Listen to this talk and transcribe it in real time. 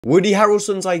Woody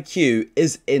Harrelson's IQ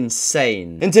is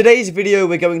insane. In today's video,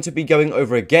 we're going to be going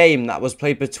over a game that was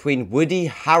played between Woody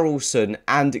Harrelson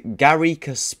and Garry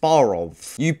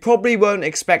Kasparov. You probably weren't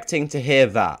expecting to hear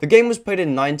that. The game was played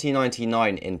in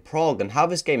 1999 in Prague, and how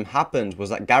this game happened was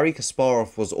that Garry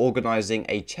Kasparov was organizing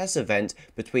a chess event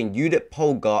between Judith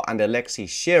Polgar and Alexei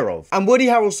Shirov. And Woody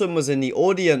Harrelson was in the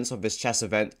audience of this chess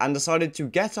event and decided to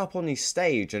get up on the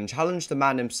stage and challenge the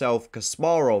man himself,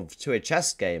 Kasparov, to a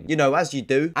chess game. You know, as you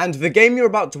do. And the game you're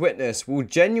about to witness will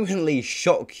genuinely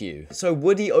shock you. So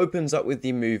Woody opens up with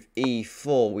the move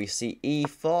e4. We see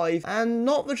e5 and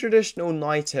not the traditional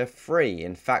knight f3.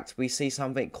 In fact, we see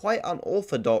something quite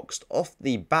unorthodox off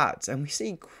the bat, and we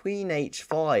see queen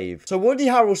h5. So Woody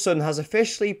Harrelson has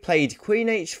officially played queen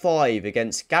h5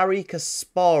 against Garry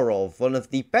Kasparov, one of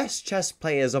the best chess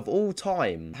players of all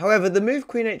time. However, the move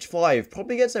queen h5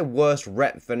 probably gets a worse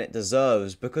rep than it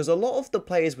deserves, because a lot of the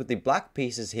players with the black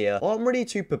pieces here aren't really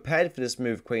too prepared for this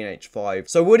move queen h5.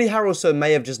 So Woody Harrelson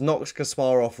may have just knocked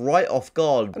Kasparov right off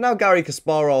guard. And now Garry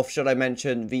Kasparov, should I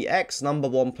mention, the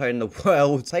ex-#1 player in the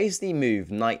world, plays the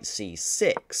move knight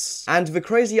c6. And the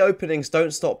crazy openings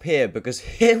don't stop here, because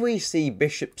here we see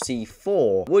bishop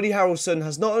c4. Woody Harrelson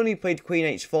has not only played queen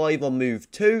h5 on move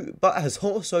 2, but has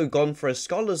also gone for a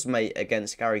scholar's mate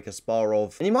against Garry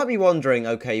Kasparov. And you might be wondering,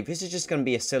 okay, this is just going to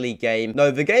be a silly game.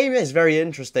 No, the game is very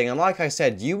interesting, and like I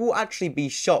said, you will actually be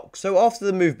shocked. So after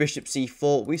the move bishop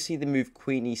c4, we see the move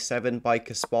queen e7 by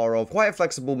Kasparov. Quite a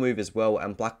flexible move as well,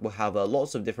 and black will have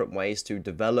lots of different ways to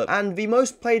develop. And the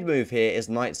most played move here is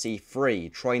knight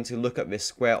c3, trying to look at this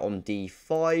square on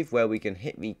d5 where we can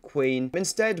hit the queen.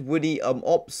 Instead, Woody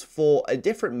opts for a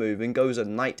different move and goes a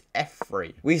knight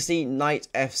f3. We see knight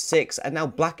f6, and now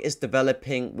black is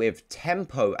developing with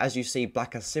tempo. As you see,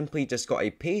 black has simply just got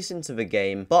a piece into the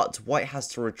game, but white has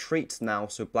to retreat now,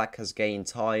 so black has gained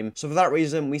time. So for that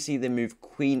reason, we see the move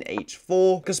queen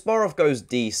h4. Kasparov goes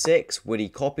d6, Woody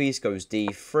copies, goes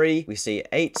d3. We see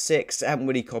h6, and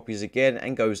Woody copies again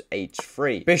and goes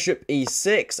h3. Bishop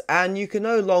e6, and you can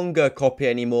no longer copy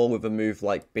anymore with a move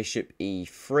like bishop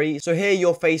e3. So here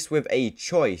you're faced with a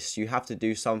choice. You have to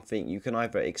do something. You can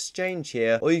either exchange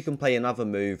here, or you can play another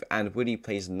move, and Woody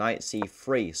plays knight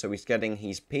c3. So he's getting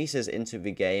his pieces into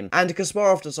the game, and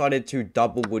Kasparov decided to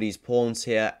double Woody's pawns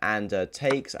here and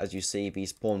takes. As you see,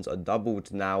 these pawns are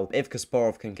doubled now. If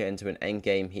Kasparov can get into an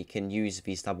endgame, he can use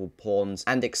these double pawns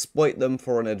and exploit them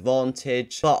for an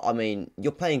advantage. But I mean,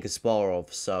 you're playing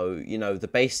Kasparov, so you know the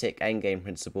basic endgame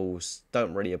principles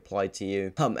don't really apply to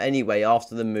you. Anyway,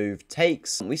 after the move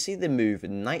takes, we see the move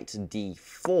knight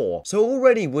d4. So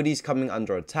already Woody's coming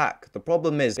under attack. The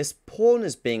problem is this pawn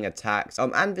is being attacked,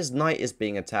 and this knight is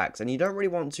being attacked, and you don't really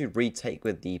want to retake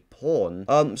with the pawn.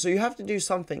 So you have to do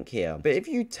something here. But if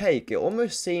you take, it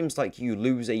almost seems like you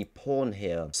lose a pawn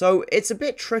here. So it's a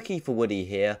bit tricky for Woody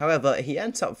here. However, he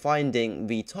ends up finding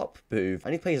the top move,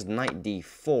 and he plays knight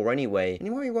d4 anyway. And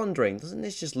you might be wondering, doesn't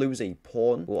this just lose a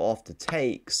pawn? Well, after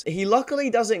takes, he luckily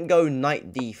doesn't go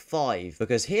knight d5,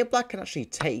 because here black can actually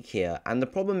take here. And the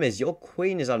problem is your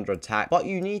queen is under attack, but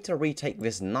you need to retake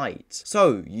this knight.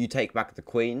 So you take back the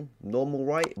queen, normal,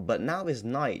 right? But now this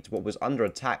knight, what was under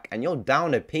attack, and you're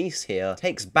down a piece here,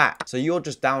 takes back. So you're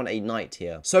just down a knight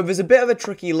here. So there's a bit of a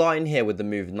tricky line here with the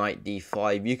move knight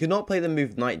d5. You cannot play the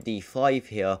move knight d5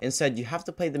 here. Instead, you have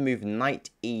to play the move knight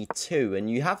e2, and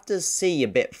you have to see a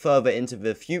bit further into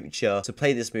the future to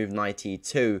play this move knight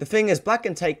e2. The thing is, black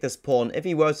can take this pawn. If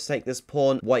he were to take this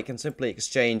pawn, white can simply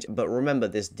exchange, but remember,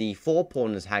 this d4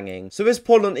 pawn is hanging. So this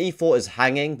pawn on e4 is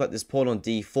hanging, but this pawn on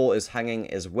d4 is hanging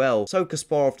as well. So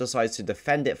Kasparov decides to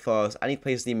defend it first, and he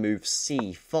plays the move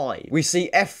c5. We see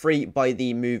f3 by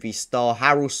the movie star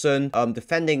Harrelson,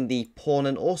 defending the pawn,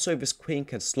 and also this queen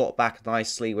can slot back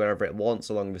nicely wherever it wants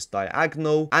along this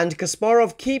diagonal. And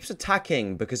Kasparov keeps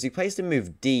attacking because he plays the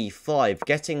move d5,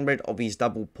 getting rid of these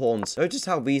double pawns. Notice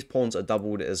how these pawns are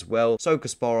doubled as well. So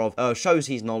Kasparov shows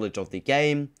his knowledge of the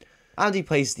game, and he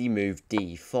plays the move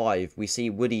d5. We see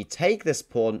Woody take this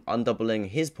pawn, undoubling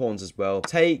his pawns as well.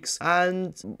 Takes,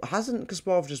 and hasn't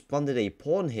Kasparov just blundered a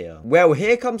pawn here? Well,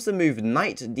 here comes the move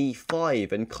knight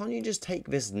d5, and can't you just take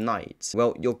this knight?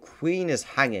 Well, your queen is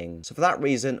hanging. So for that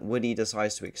reason, Woody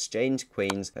decides to exchange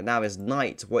queens, and now his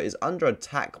knight, what is under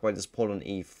attack by this pawn on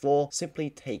e4, simply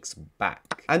takes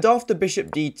back. And after bishop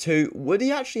d2,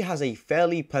 Woody actually has a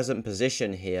fairly pleasant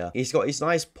position here. He's got his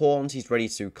nice pawns, he's ready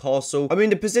to castle. I mean,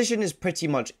 the position is is pretty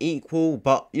much equal,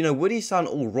 but, you know, Woody's done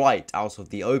alright out of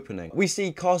the opening. We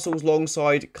see castles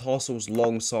longside,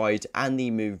 and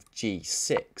the move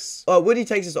g6. Woody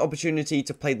takes this opportunity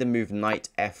to play the move knight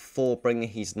f4, bringing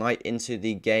his knight into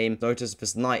the game. Notice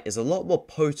this knight is a lot more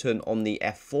potent on the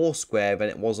f4 square than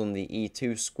it was on the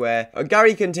e2 square.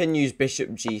 Gary continues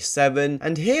bishop g7,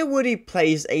 and here Woody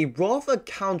plays a rather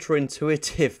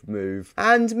counterintuitive move.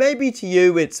 And maybe to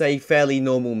you it's a fairly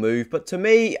normal move, but to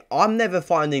me, I'm never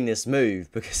finding this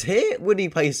move, because here Woody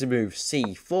plays the move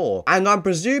c4. And I'm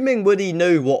presuming Woody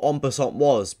knew what en passant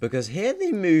was, because here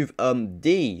the move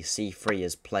d c3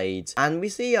 is played, and we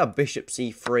see a bishop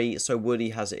c3, so Woody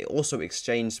has also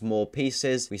exchanged more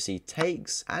pieces. We see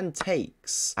takes and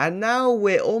takes, and now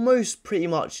we're almost pretty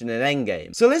much in an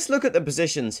endgame. So let's look at the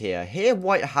positions here. Here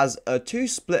white has two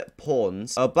split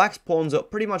pawns. Black's pawns are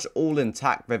pretty much all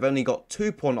intact. They've only got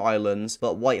 2 pawn islands,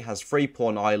 but white has 3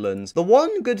 pawn islands. The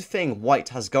one good thing white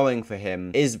has going for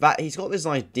him is that he's got this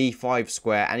nice d5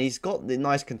 square, and he's got the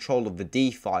nice control of the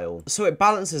d file, so it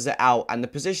balances it out, and the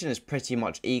position is pretty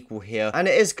much equal here. And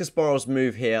it is Kasparov's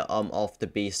move here after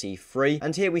bc3,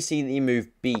 and here we see the move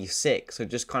b6, so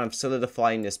just kind of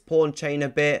solidifying this pawn chain a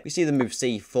bit. We see the move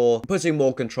c4, putting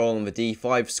more control on the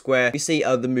d5 square. We see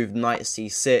the move knight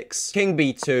c6, king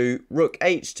b2, rook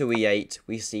h to e8.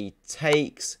 We see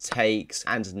takes,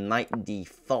 and knight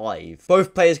d5.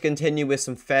 Both players continue with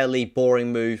some fairly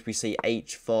boring moves. We see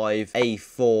h5,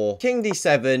 a4, king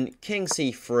d7, king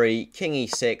c3, king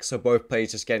e6, so both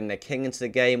players just getting their king into the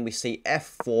game. We see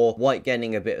f4, white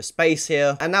getting a bit of space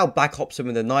here, and now black hops in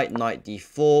with the knight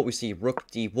d4. We see rook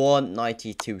d1, knight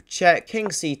e2 check, king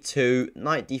c2,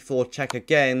 knight d4 check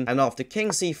again, and after king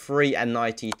c3 and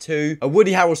knight e2,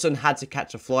 Woody Harrelson had to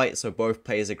catch a flight, so both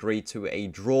players agreed to a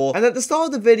draw. And at the start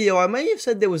of the video, I may have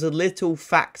said there was a little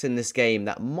fact in this game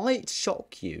that might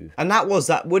shock you, and that was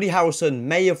that Woody Harrelson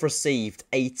may have received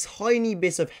a tiny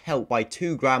bit of help by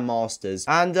 2 grandmasters,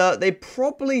 and they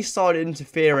probably started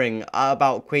interfering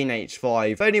about queen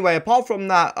h5. But anyway, apart from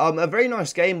that, a very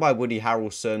nice game by Woody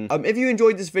Harrelson. If you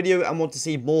enjoyed this video and want to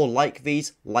see more like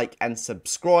these, like and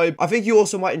subscribe. I think you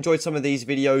also might enjoy some of these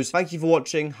videos. Thank you for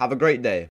watching. Have a great day.